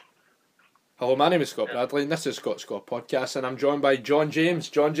Hello, my name is Scott Bradley, and this is Scott Podcast, and I'm joined by John James.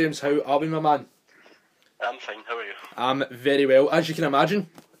 John James, how are we, my man? I'm fine, how are you? I'm very well, as you can imagine.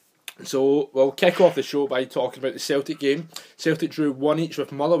 So, we'll kick off the show by talking about the Celtic game. Celtic drew 1-1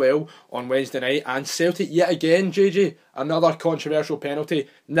 with Motherwell on Wednesday night, and Celtic yet again, JJ, another controversial penalty.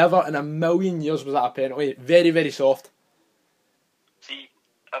 Never in a million years was that a penalty. Very, very soft. See,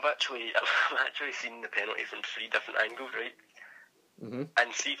 I've actually seen the penalty from three different angles, right? And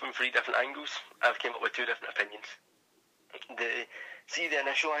see, from three different angles, I've came up with two different opinions. The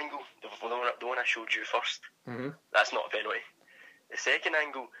initial angle, the one I showed you first, that's not a penalty. The second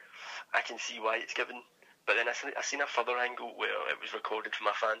angle, I can see why it's given, but then I seen a further angle where it was recorded from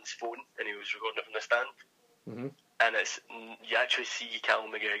a fan's phone, and he was recording it from the stand. And you actually see Callum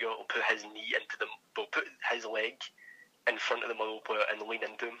McGregor will put his knee will put his leg in front of the Motherwell player and lean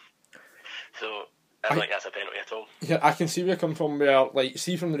into him. So I don't think that's a penalty at all. Yeah, I can see where you come from. Where, like,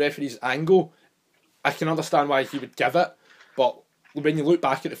 see from the referee's angle, I can understand why he would give it, but when you look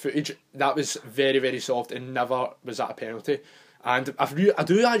back at the footage, that was very, very soft, and never was that a penalty. And I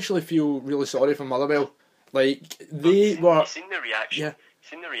do actually feel really sorry for Motherwell. Like, they were. You've seen the reaction. Yeah.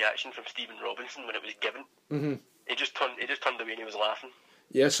 Seen the reaction from Stephen Robinson when it was given. He just turned away and he was laughing.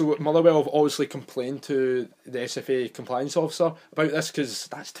 Yeah, so Motherwell have obviously complained to the SFA compliance officer about this, because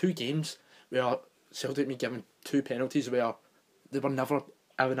that's 2 games where Celtic been given 2 penalties where they were never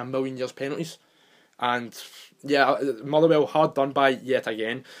in a million years penalties. And yeah, Motherwell hard done by yet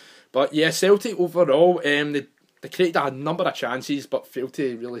again. But yeah, Celtic overall, they created a number of chances but failed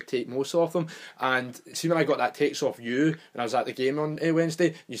to really take most of them. And see, when I got that text off you when I was at the game on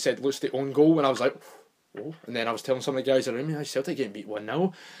Wednesday, you said looks the own goal, and I was like, oh. And then I was telling some of the guys around me, Celtic getting beat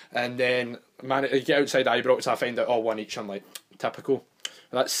 1-0. And then I get outside Ibrox, I find out all 1 each. I'm like, typical.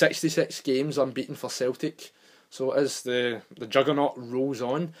 That's 66 games unbeaten for Celtic. So it is the juggernaut rolls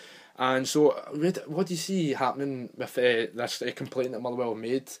on. And so, what do you see happening with this complaint that Motherwell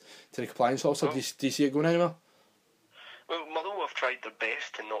made to the compliance officer? Do you see it going anywhere? Well, Motherwell have tried their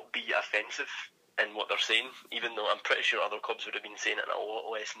best to not be offensive in what they're saying, even though I'm pretty sure other clubs would have been saying it in a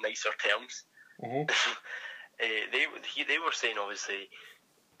lot less nicer terms. They were saying, obviously,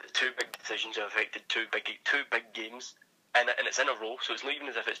 the 2 big decisions have affected two big games. And it's in a row, so it's not even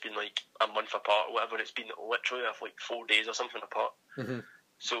as if it's been like a month apart or whatever. It's been literally like 4 days or something apart.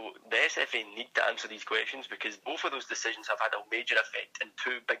 So the SFA need to answer these questions, because both of those decisions have had a major effect in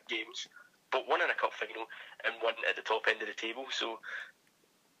 2 big games, but one in a cup final and one at the top end of the table. So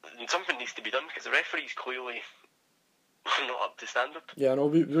something needs to be done, because the referee's clearly not up to standard. Yeah, I know.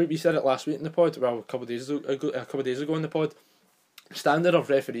 We said it last week in the pod. Well, a couple of days ago in the pod. Standard of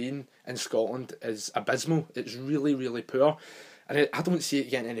refereeing in Scotland is abysmal. It's really, really poor, and I don't see it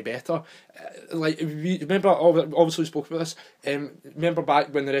getting any better. Remember, obviously we spoke about this. Remember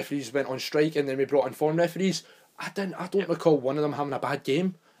back when the referees went on strike, and then we brought in foreign referees. I don't recall one of them having a bad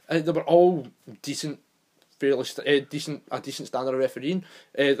game. They were all decent, a decent standard of refereeing.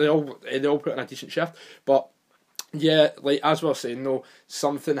 They all put in a decent shift, but yeah, like as we were saying though,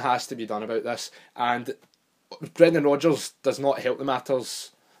 something has to be done about this. And Brendan Rodgers does not help the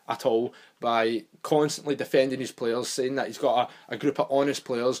matters at all by constantly defending his players, saying that he's got a group of honest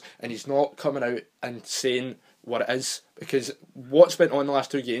players, and he's not coming out and saying what it is, because what's went on the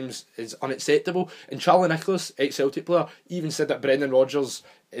last 2 games is unacceptable. And Charlie Nicholas, ex-Celtic player, even said that Brendan Rodgers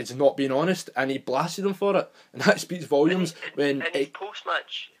is not being honest, and he blasted him for it, and that speaks volumes. In his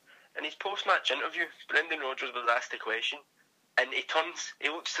post-match interview, Brendan Rodgers was asked a question, and he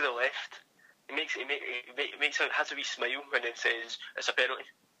looks to the left. Has a wee smile when it says it's a penalty.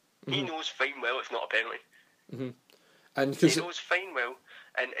 He knows fine well it's not a penalty. And he knows fine well,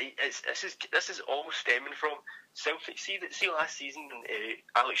 and this is all stemming from Celtic. See last season,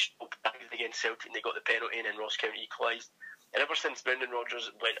 Alex bagged against Celtic, and they got the penalty, and then Ross County equalised. And ever since Brendan Rodgers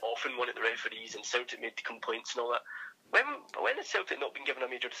went off and won at the referees, and Celtic made complaints and all that, when has Celtic not been given a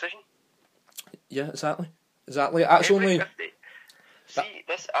major decision? Yeah, exactly. That's only. See,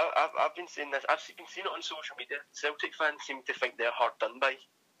 this I've been saying this. I've been seeing it on social media. Celtic fans seem to think they're hard done by.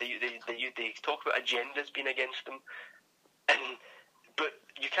 They talk about agendas being against them, but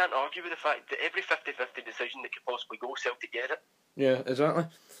you can't argue with the fact that every 50-50 decision that could possibly go, Celtic get it. Yeah, exactly.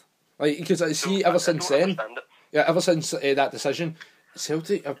 Like, because I see ever since that decision,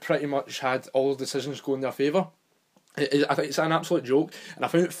 Celtic have pretty much had all the decisions go in their favour. I think it's an absolute joke, and I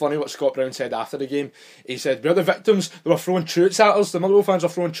found it funny what Scott Brown said after the game. He said, "We're the victims. They were throwing troots at us. The Motherwell fans are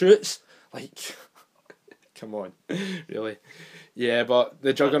throwing troots." Like, come on, really? Yeah, but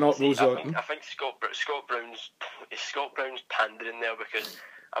the juggernaut rolls on. I think Scott Brown's pandering there, because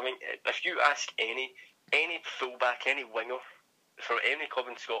I mean, if you ask any fullback, any winger from any club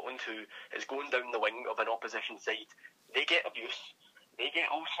in Scotland who is going down the wing of an opposition side, they get abuse. They get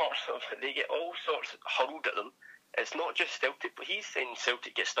all sorts hurled at them. It's not just Celtic, but he's saying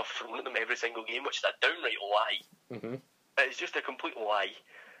Celtic get stuff thrown at them every single game, which is a downright lie. Mm-hmm. It's just a complete lie.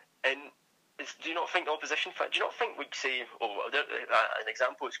 And do you not think the opposition fan? Do you not think we'd say, an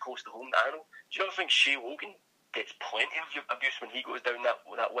example is close to home, Arnold? Do you not think Shea Wogan gets plenty of abuse when he goes down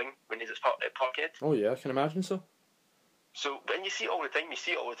that wing when he's at Parkhead? Oh yeah, I can imagine so. So, and you see it all the time. You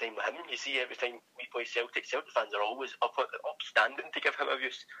see it all the time with him. You see every time we play Celtic. Celtic fans are always upstanding to give him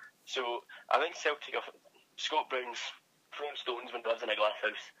abuse. So I think Scott Brown's throwing stones when he lives in a glass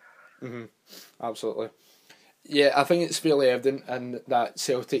house. Mm-hmm. Absolutely. Yeah, I think it's fairly evident in that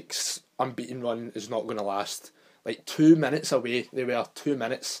Celtic's unbeaten run is not going to last. Like 2 minutes away, they were 2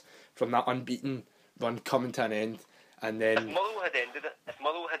 minutes from that unbeaten run coming to an end, and then if Motherwell had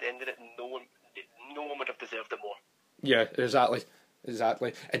ended it, no one would have deserved it more. Yeah, exactly.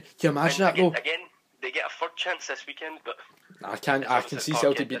 And can you imagine that though? Again, they get a third chance this weekend, but I can see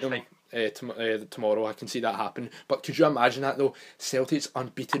Celtic beating them tomorrow. I can see that happen. But could you imagine that though? Celtic's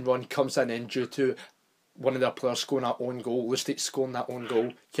unbeaten run comes to an end due to one of their players scoring that own goal. Lustig scoring that own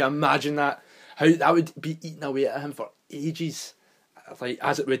goal. Can you imagine that? How that would be eating away at him for ages, like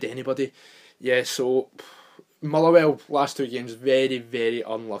as it would anybody. Yeah. So Motherwell last 2 games very, very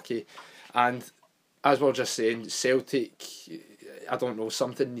unlucky, and as we were just saying, Celtic, I don't know,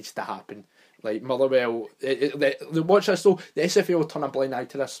 something needs to happen. Like Motherwell, watch this though, the SFA will turn a blind eye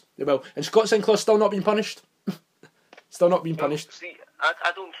to this. They will. And Scott Sinclair's still not being punished. Still not being punished. See,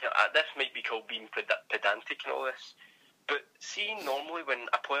 I don't care. This might be called being pedantic and all this, but see, normally when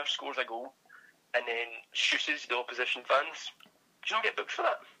a player scores a goal and then shooses the opposition fans, do you not get booked for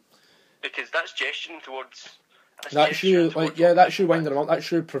that? Because that's gesturing towards... That's you winding them up,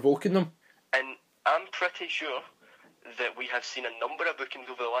 that's you provoking them. And I'm pretty sure that we have seen a number of bookings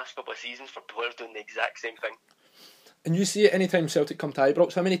over the last couple of seasons for players doing the exact same thing. And you see it anytime Celtic come to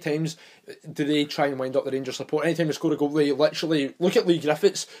Ibrox, how many times do they try and wind up the Rangers support? Anytime they score a goal, they literally... Look at Lee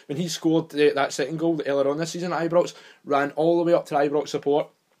Griffiths, when he scored that second goal earlier on this season at Ibrox, ran all the way up to Ibrox support,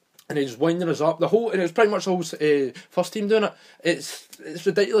 and he's winding us up. And it was pretty much the whole first team doing it. It's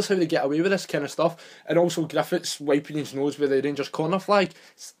ridiculous how they get away with this kind of stuff. And also Griffiths wiping his nose with the Rangers corner flag.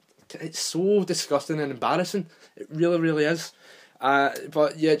 It's so disgusting and embarrassing. It really, really is.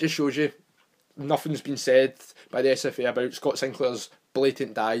 But yeah, it just shows you nothing's been said by the SFA about Scott Sinclair's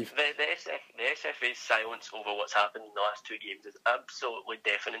blatant dive. The SFA's silence over what's happened in the last 2 games is absolutely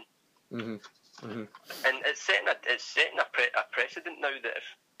deafening. Mm-hmm. Mm-hmm. And it's setting a precedent now that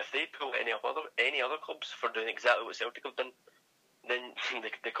if they pull any other clubs for doing exactly what Celtic have done, then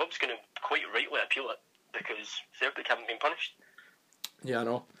the club's going to quite rightly appeal it because Celtic haven't been punished.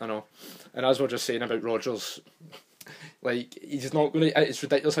 Yeah, I know. And as we're just saying about Rodgers, like, he's not going to... It's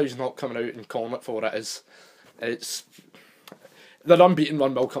ridiculous how he's not coming out and calling it for what it is. It's... The unbeaten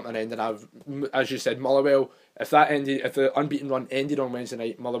run will come to an end, and as you said, Motherwell, if the unbeaten run ended on Wednesday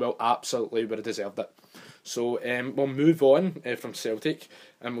night, Motherwell absolutely would have deserved it. So we'll move on from Celtic,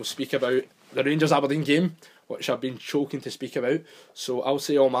 and we'll speak about the Rangers-Aberdeen game, which I've been choking to speak about. So I'll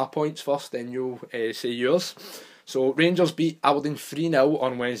say all my points first, then you'll say yours. So Rangers beat Aberdeen 3-0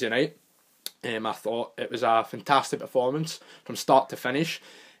 on Wednesday night. I thought it was a fantastic performance from start to finish.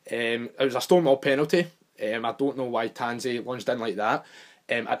 It was a Stonewall penalty. I don't know why Tansey lunged in like that.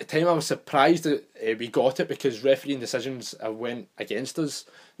 At the time I was surprised that we got it because refereeing decisions went against us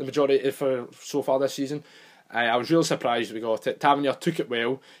the majority for so far this season. I was really surprised we got it. Tavernier took it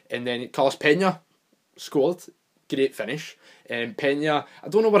well, and then Carlos Pena scored. Great finish. Pena, I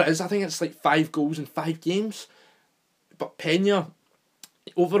don't know what it is, I think it's like 5 goals in 5 games. But Pena,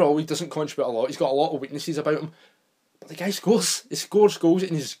 overall, he doesn't contribute a lot. He's got a lot of weaknesses about him. But the guy scores. He scores goals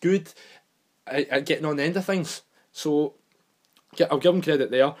and he's good at getting on the end of things. So I'll give him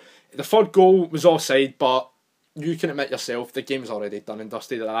credit there. The third goal was offside, but you can admit yourself the game was already done and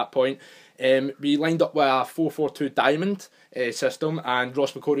dusted at that point. We lined up with a 4-4-2 diamond system, and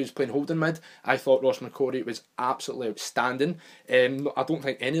Ross McCrory was playing holding mid. I thought Ross McCrory was absolutely outstanding. I don't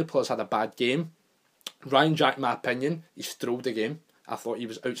think any of the players had a bad game. Ryan Jack, in my opinion, he strolled the game. I thought he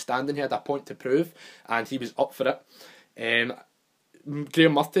was outstanding. He had a point to prove, and he was up for it.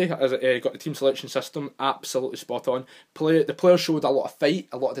 Graham Murphy has got the team selection system absolutely spot on. The players showed a lot of fight,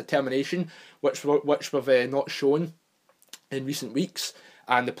 a lot of determination, which we've not shown in recent weeks,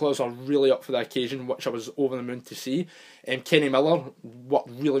 and the players are really up for the occasion, which I was over the moon to see. Kenny Miller worked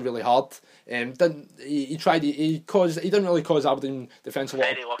really, really hard. He didn't really cause Aberdeen defence a lot.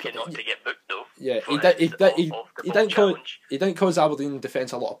 Very lucky not to get booked though. Yeah, he didn't cause Aberdeen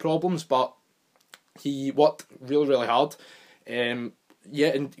defence a lot of problems, but he worked really, really hard. Yeah,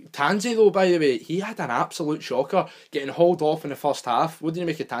 and Tansy though, by the way, he had an absolute shocker, getting hauled off in the first half. What did you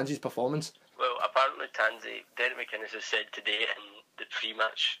make of Tansy's performance? Well, apparently Derek McInnes has said today in the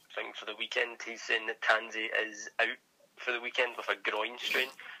pre-match thing for the weekend, he's saying that Tansy is out for the weekend with a groin strain.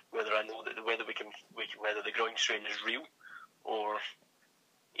 Whether the groin strain is real or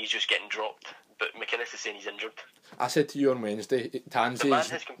he's just getting dropped. But McInnes is saying he's injured. I said to you on Wednesday,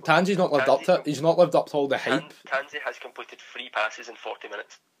 Tansy's not lived up to it. He's not lived up to all the hype. Tansy has completed 3 passes in 40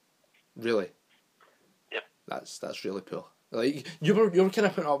 minutes. Really? Yep. That's really poor. Like you were kind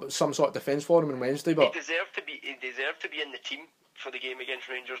of putting up some sort of defence for him on Wednesday, but he deserved to be in the team for the game against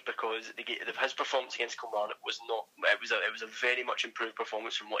Rangers because his performance against Kilmarnock was not. It was a very much improved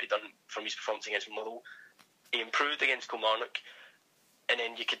performance from what he done from his performance against Motherwell. He improved against Kilmarnock, and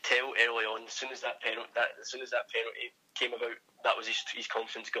then you could tell early on as soon as that penalty came about, that was his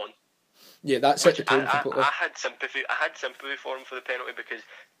confidence gone. Yeah, that's it. Completely. I had sympathy for him for the penalty because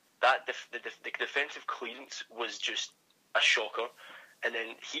the defensive clearance was just a shocker, and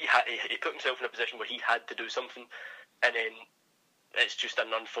then he put himself in a position where he had to do something, and then it's just an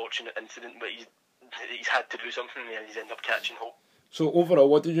unfortunate incident, but he's had to do something, and he's ended up catching hold. So overall,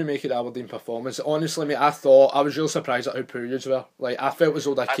 what did you make of the Aberdeen performance? Honestly, mate, I was really surprised at how poor you were. Like, I felt as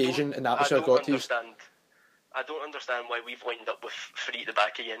though the occasion and the atmosphere got to you. I don't understand why we've lined up with 3 at the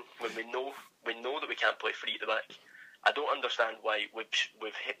back again when we know that we can't play 3 at the back. I don't understand why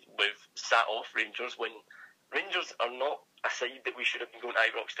we've sat off Rangers when Rangers are not a side that we should have been going to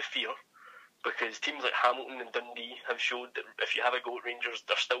Ibrox to fear, because teams like Hamilton and Dundee have showed that if you have a go at Rangers,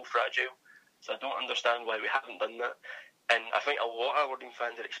 they're still fragile. So I don't understand why we haven't done that. And I think a lot of Aberdeen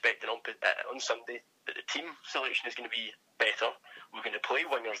fans are expecting on Sunday that the team selection is going to be better. We're going to play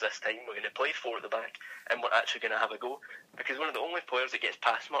wingers this time. We're going to play 4 at the back, and we're actually going to have a go. Because one of the only players that gets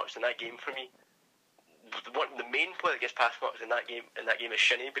pass marks in that game for me, the main player that gets pass marks in that game is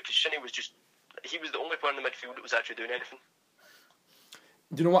Shinnie, because Shinnie was the only player in the midfield that was actually doing anything.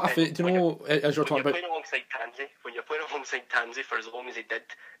 Do you know what I feel? Do you know as you're talking about? When you're playing alongside Tansy for as long as he did,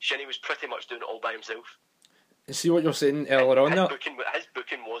 Shinnie was pretty much doing it all by himself. See what you're saying earlier on there? His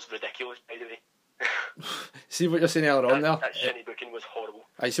booking was ridiculous, by the way. See what you're saying earlier on there? That Shinnie booking was horrible.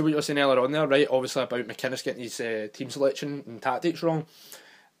 I see what you're saying earlier on there, right? Obviously about McInnes getting his team selection and tactics wrong.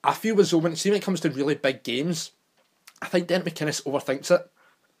 I feel as though when it comes to really big games, I think Derek McInnes overthinks it.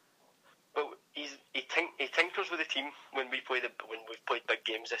 Well, he tinkers with the team when we've played big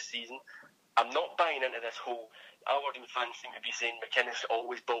games this season. I'm not buying into this whole Aberdeen fans seem to be saying McInnes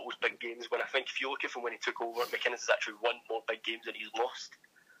always bottles big games, when I think if you look at from when he took over, McInnes has actually won more big games than he's lost.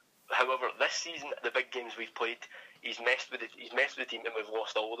 However, this season, the big games we've played, he's messed with the team, and we've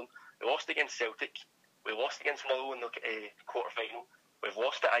lost all of them. We lost against Celtic, we lost against Motherwell in the quarter final, we've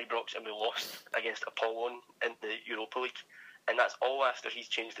lost at Ibrox, and we lost against Apollon in the Europa League, and that's all after he's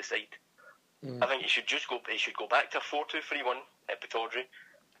changed the side. I think he should go back to a 4-2-3-1 at Pittodrie,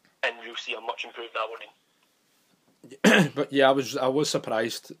 and you'll see a much improved Aberdeen. But yeah, I was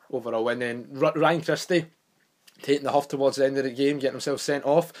surprised overall. And then Ryan Christie taking the huff towards the end of the game, getting himself sent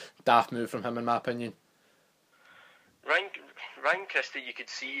off. Daft move from him, in my opinion. Ryan Christie, you could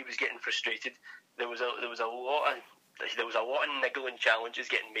see he was getting frustrated. There was a lot of niggling challenges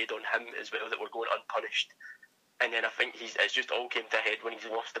getting made on him as well that were going unpunished. And then I think it's just all came to a head when he's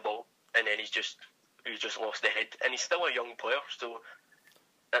lost the ball, and then he's just lost the head. And he's still a young player, so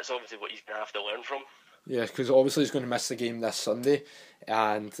that's obviously what he's going to have to learn from. Yeah, because obviously he's going to miss the game this Sunday.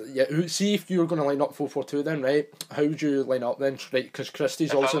 And yeah, see if you were going to line up 4-4-2 then, right? How would you line up then? Right, because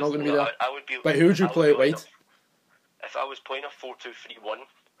Christie's also not going to be there. But who would you play out wide? If I was playing a 4-2-3-1,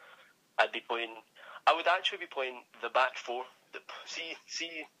 I would actually be playing the back 4. See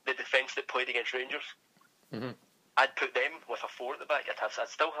the defence that played against Rangers? Mm-hmm. I'd put them with a 4 at the back. I'd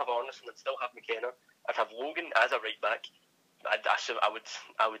still have Arnason, I'd still have McKenna. I'd have Logan as a right back. I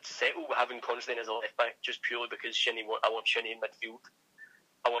would settle with having Considine as a left back just purely because I want Shinnie in midfield.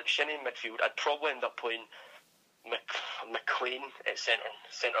 I'd probably end up playing McLean at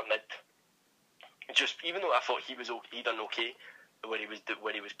centre mid. Just even though I thought he done okay where he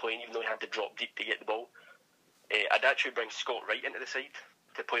was playing, even though he had to drop deep to get the ball. I'd actually bring Scott Wright into the side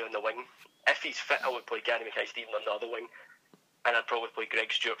to play on the wing. If he's fit, I would play Gary Mackay-Steven on the other wing, and I'd probably play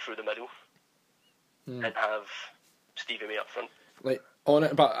Greg Stewart through the middle, and have Stevie May up front. Like on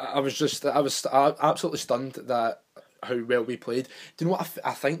it, but I was absolutely stunned that how well we played. Do you know what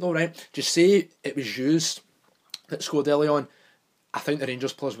I think though? Right, just say it was used that scored early on. I think the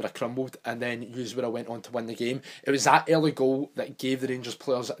Rangers players would have crumbled, and then Hughes would have went on to win the game. It was that early goal that gave the Rangers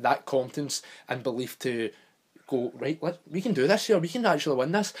players that confidence and belief to go, right, we can do this here, we can actually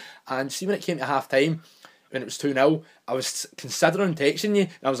win this. And see, when it came to half time, when it was 2-0, I was considering texting you, and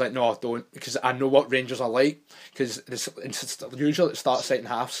I was like, no, don't, because I know what Rangers are like. Because usually it starts second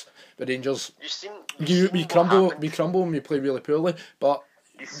halves, but Rangers, we crumble and we play really poorly, but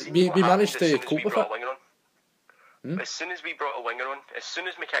we managed to cope with it. As soon as we brought a winger on, as soon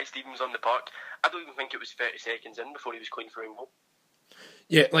as Mackay Stevens was on the park, I don't even think it was 30 seconds in before he was clean for a goal.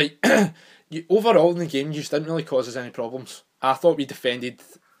 Yeah, like, overall in the game, you just didn't really cause us any problems. I thought we defended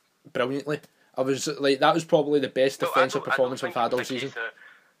brilliantly. I was like, that was probably the best defensive performance we've had all season.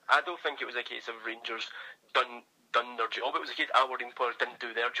 I don't think it was a case of Rangers done their job. It was a case Aberdeen players didn't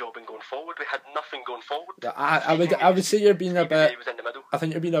do their job in going forward. We had nothing going forward. Yeah, I would say you're being a bit. Was in the middle. I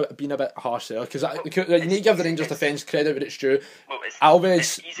think you're being a bit harsh there, because you need to give the Rangers defence credit where it's due. Well,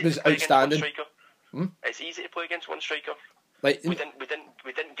 Alves was outstanding. It's easy to play against one striker. Like we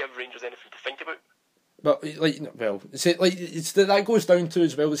didn't give Rangers anything to think about. But that goes down to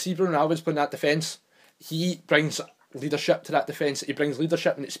as well. See, Bruno Alves playing that defence. He brings leadership to that defence. He brings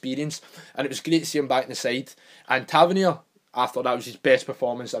leadership and experience, and it was great to see him back in the side. And Tavernier, I thought that was his best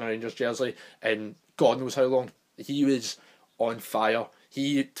performance in a Rangers jersey in God knows how long. He was on fire.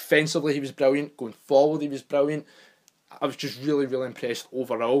 Defensively he was brilliant. Going forward he was brilliant. I was just really, really impressed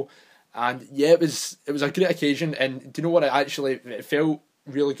overall. And yeah, it was a great occasion. And do you know what? It felt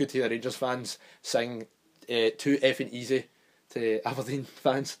really good to hear Rangers fans sing "Too effing easy" to Aberdeen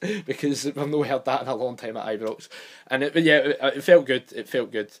fans, because we've not heard that in a long time at Ibrox. And it felt good. It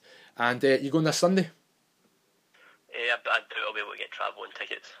felt good. And you going this Sunday? Yeah, I doubt I'll be able to get travelling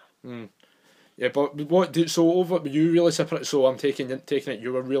tickets. Yeah, but were you really surprised? So I'm taking it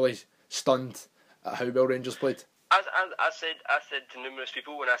you were really stunned at how well Rangers played. I said to numerous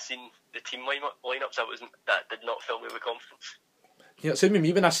people when I seen the team lineups, that did not fill me with confidence. Yeah, same with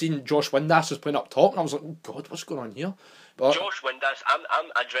me when I seen Josh Windass was playing up top, and I was like, oh God, what's going on here? But Josh Windass,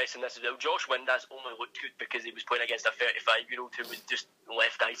 I'm addressing this as well. Josh Windass only looked good because he was playing against a 35-year-old who was just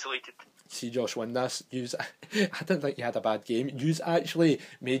left isolated. See, Josh Windass, I didn't think he had a bad game. You actually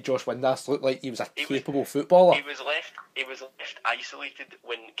made Josh Windass look like he was a capable footballer. He was left isolated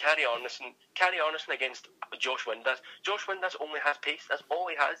when Carrie Arneson against Josh Windass. Josh Windass only has pace, that's all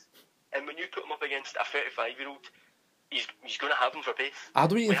he has. And when you put him up against a 35-year-old, he's going to have him for pace. I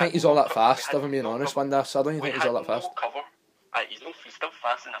don't even think he's all that fast, if I'm being honest, Windass. I don't even think he's all that fast. Cover. He's still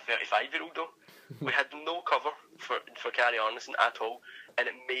faster than a 35-year-old though. We had no cover for Carrie Arneson at all, and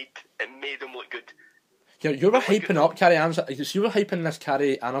it made him look good. Yeah, you were hyping up Carrie Anderson. You were hyping this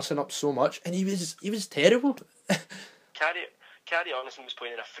Carrie Anderson up so much, and he was terrible. Carrie Anderson was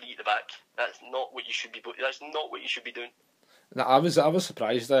playing in a free at the back. That's not what you should be doing. Now, I was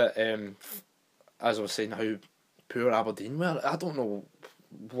surprised that, as I was saying, how poor Aberdeen were. I don't know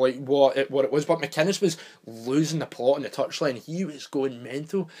what it was, but McInnes was losing the plot on the touchline. He was going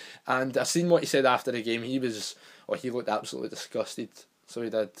mental, and I seen what he said after the game. He looked absolutely disgusted. So he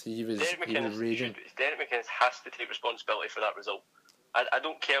did. He was raging. Derek McInnes has to take responsibility for that result. I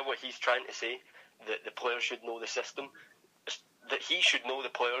don't care what he's trying to say, that the players should know the system, that he should know the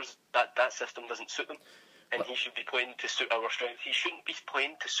players, that system doesn't suit them, and he should be playing to suit our strengths. He shouldn't be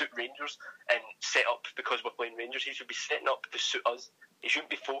playing to suit Rangers and set up because we're playing Rangers. He should be setting up to suit us. He shouldn't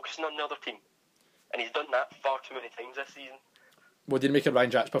be focusing on the other team, and he's done that far too many times this season. What did you make of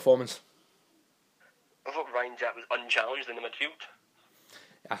Ryan Jack's performance? I thought Ryan Jack was unchallenged in the midfield.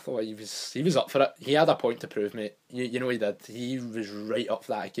 I thought he was up for it. He had a point to prove, mate. You know he did. He was right up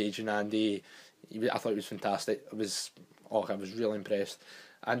for that occasion, and I thought he was fantastic. I was really impressed.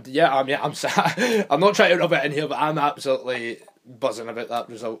 And yeah, I mean, I'm not trying to rub it in here, but I'm absolutely buzzing about that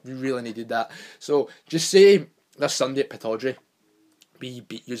result. We really needed that. So just say this Sunday at Pittodrie, we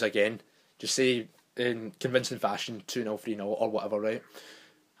beat yous again. Just say in convincing fashion, 2-0, 3-0 or whatever, right?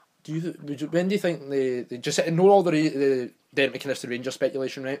 When do you think they just ignore all the Derek McInnes to Rangers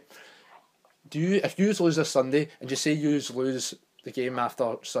speculation, right? If you lose this Sunday and just say you lose the game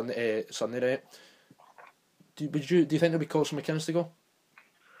after Sunday, right? Do you think there'll be calls for McInnes to go?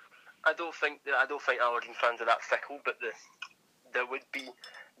 I don't think Aberdeen fans are that fickle, but there would be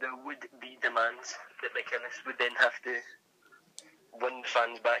demands that McInnes would then have to win the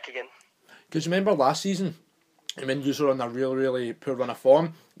fans back again. Because remember last season, when you were on a really, really poor run of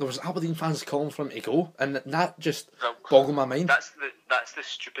form, there was Aberdeen fans calling for him to go, and that just boggled my mind. That's the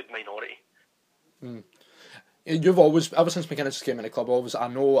stupid minority. You've always, ever since McInnes came in the club, I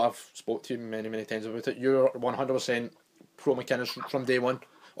know I've spoke to you many, many times about it, you're 100% pro McInnes from day one.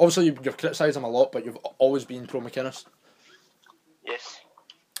 Obviously you've criticised him a lot, but you've always been pro McInnes. Yes.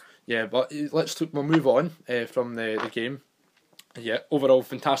 Yeah, but we'll move on from the game. Yeah, overall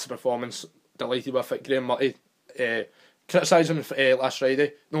fantastic performance, delighted with it. Graham Murray criticised him last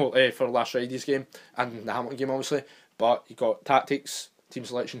Friday. No, for last Friday's game and the Hamilton game, obviously. But he got tactics, team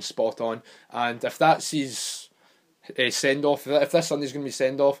selection spot on. And if that's his send off, if this Sunday's going to be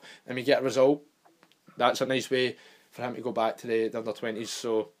send off and we get a result, that's a nice way for him to go back to the under 20s.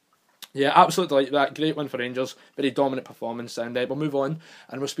 So, yeah, absolutely like that. Great win for Rangers. Very dominant performance. And we'll move on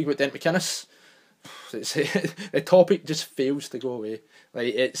and we'll speak about Dent McInnes. The topic just fails to go away.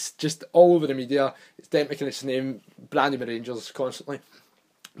 Like, it's just all over the media. It's Dent McInnes' name branded with Rangers constantly.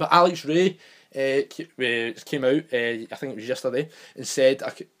 But Alex Rae came out, I think it was yesterday, and said,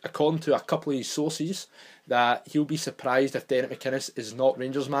 according to a couple of his sources, that he'll be surprised if Derek McInnes is not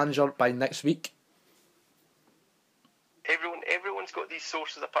Rangers manager by next week. Everyone's got these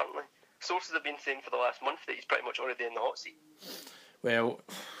sources apparently. Sources have been saying for the last month that he's pretty much already in the hot seat. Well,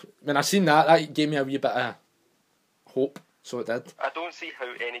 when I seen that gave me a wee bit of hope, so it did. I don't see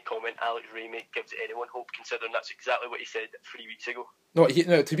how any comment Alex Rae gives anyone hope, considering that's exactly what he said 3 weeks ago. No,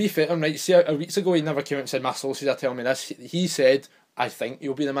 to be fair, right, see, a weeks ago he never came out and said, my sources are telling me this. He said, I think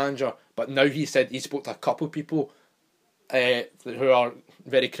he'll be the manager, but now he said he spoke to a couple of people who are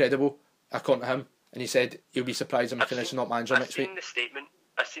very credible, according to him, and he said he'll be surprised if McInnes is not manager next week.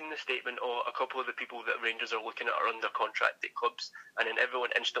 I've seen the statement of a couple of the people that Rangers are looking at are under contract at clubs, and then everyone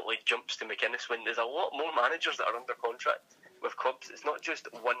instantly jumps to McInnes when there's a lot more managers that are under contract with clubs. It's not just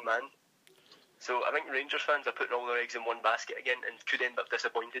one man. So I think Rangers fans are putting all their eggs in one basket again and could end up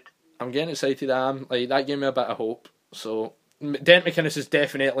disappointed. I'm getting excited. Like, that gave me a bit of hope. So Dent McInnes is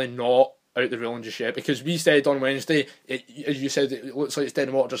definitely not out the ruling just yet, because we said on Wednesday, as you said, it looks like it's dead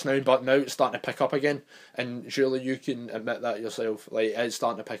in water just now, but now it's starting to pick up again, and surely you can admit that yourself. Like, it's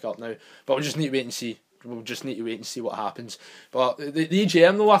starting to pick up now, but we'll just need to wait and see. We'll just need to wait and see what happens. But the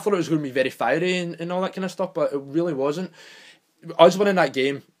EGM though, I thought it was going to be very fiery and all that kind of stuff, but it really wasn't. Us winning that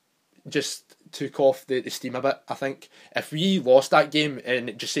game just took off the steam a bit. I think if we lost that game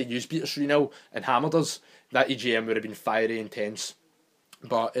and just say you beat us 3-0 and hammered us, that EGM would have been fiery, intense.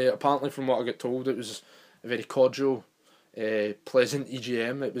 But apparently, from what I got told, it was a very cordial, pleasant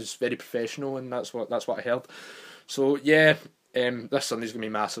EGM. It was very professional, and that's what I heard. So yeah, this Sunday's gonna be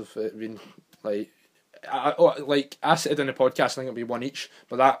massive. I mean, like I said in the podcast, I think it'll be one each.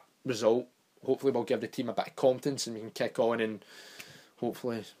 But that result, hopefully, will give the team a bit of confidence, and we can kick on and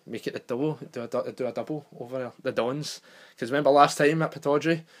hopefully make it the double, do a double over the Dons. Because remember last time at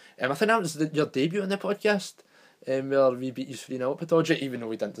Pittodrie, I think that was your debut on the podcast. Where we beat you 3-0 at Pittodrie, even though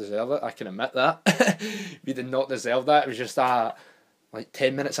we didn't deserve it. I can admit that. We did not deserve that. It was just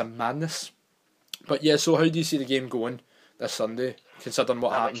 10 minutes of madness. But yeah, so how do you see the game going this Sunday, considering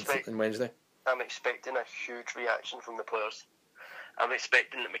what happened on Wednesday? I'm expecting a huge reaction from the players. I'm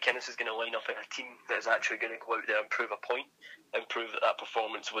expecting that McInnes is going to line up in a team that is actually going to go out there and prove a point, and prove that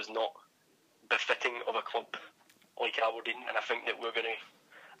performance was not befitting of a club like Aberdeen. And I think that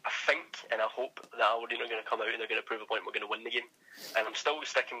I hope that Aberdeen are going to come out and they're going to prove a point. We're going to win the game, and I'm still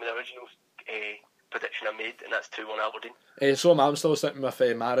sticking with the original prediction I made, and that's 2-1 Aberdeen. So I'm still sticking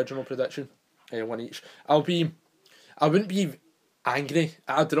with my original prediction, 1 each. I wouldn't be angry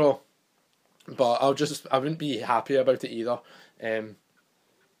at a draw, but I wouldn't be happy about it either.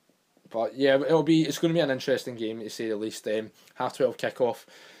 But yeah, it's going to be an interesting game to say the least. 12:30 kickoff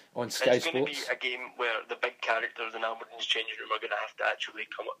on Sky Sports. It's going to be a game where the big characters in Aberdeen's changing room are going to have to actually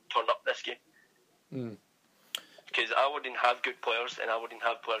turn up this game. Because Aberdeen have good players, and Aberdeen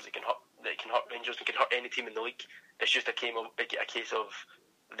have players that can hurt Rangers and can hurt any team in the league. It's just a case of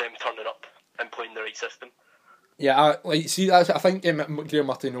them turning up and playing the right system. Yeah, I think Graham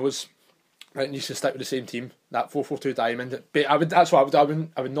Murty knows that he needs to stick with the same team, that 4-4-2 diamond. But that's what I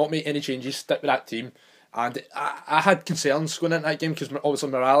would not make any changes. Stick with that team. And I had concerns going into that game because obviously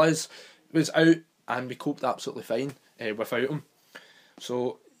Morales was out and we coped absolutely fine without him.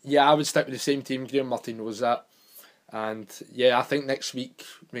 So yeah, I would stick with the same team. Graham Murty knows that. And yeah, I think next week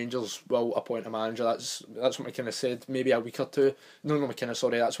Rangers will appoint a manager. That's what McInnes said. Maybe a week or two. No, McInnes,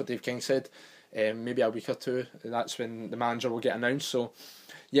 sorry, that's what Dave King said. Maybe a week or two. That's when the manager will get announced. So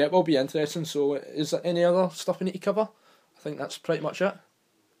yeah, it will be interesting. So is there any other stuff we need to cover? I think that's pretty much it.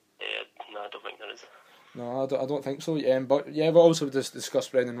 No, I don't think there is. No, I don't think so. But yeah, we'll also discuss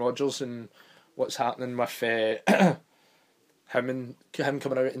Brendan Rodgers and what's happening with him coming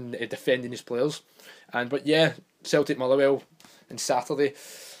out and defending his players. But yeah, Celtic Motherwell on Saturday.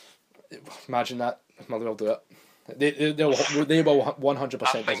 Imagine that if Motherwell do it, they will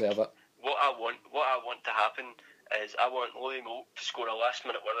 100% deserve it. What I want to happen is I want Louis Moult to score a last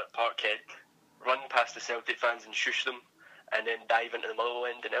minute winner at Parkhead, run past the Celtic fans and shush them, and then dive into the Motherwell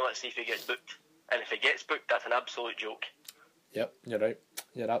end, and then let's see if he gets booked. And if he gets booked, that's an absolute joke. Yep, you're right.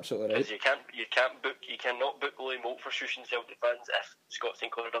 You're absolutely right. Because you cannot book Louis Moult for Shushan Celtic fans if Scott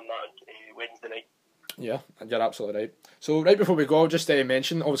St Clair done that on Wednesday night. Yeah, you're absolutely right. So right before we go, I'll just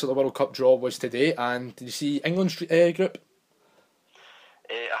mention, obviously the World Cup draw was today, and did you see England's group?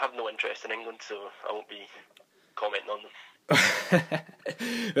 I have no interest in England, so I won't be commenting on them.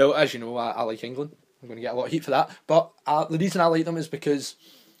 Well, as you know, I like England. I'm going to get a lot of heat for that. But the reason I like them is because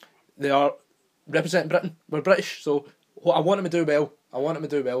they are representing Britain. We're British, so what I want them to do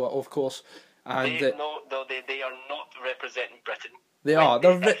well. Of course. And they are not representing Britain. They are.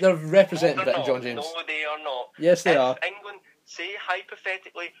 They're representing no, Britain, John James. No, they are not. Yes, they are. England, say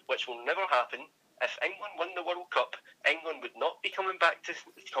hypothetically, which will never happen, if England won the World Cup, England would not be coming back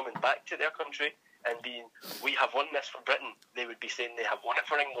to their country and being, we have won this for Britain. They would be saying they have won it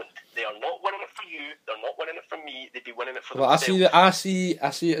for England. They are not winning it for you. They're not winning it for me. They'd be winning it for themselves. I see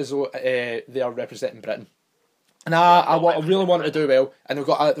it as though they are representing Britain, and I really want to do well. And they've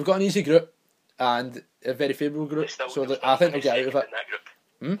got an easy group and a very favourable group, I think they'll get out of it.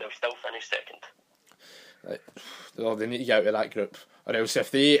 They'll still finish second. Right. Well, they need to get out of that group, or else if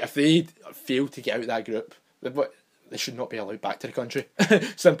they fail to get out of that group, they should not be allowed back to the country.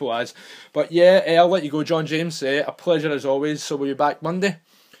 Simple as. But yeah, I'll let you go, John James. A pleasure as always. So we'll be back Monday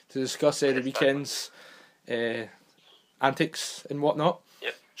to discuss the weekend's antics and whatnot.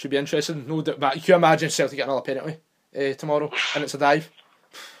 Yep. Should be interesting. No doubt. But can you imagine Celtic getting another penalty tomorrow and it's a dive?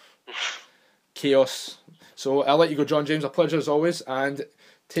 Chaos. So I'll let you go, John James. A pleasure as always, and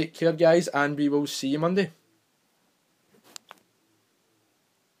take care, guys, and we will see you Monday.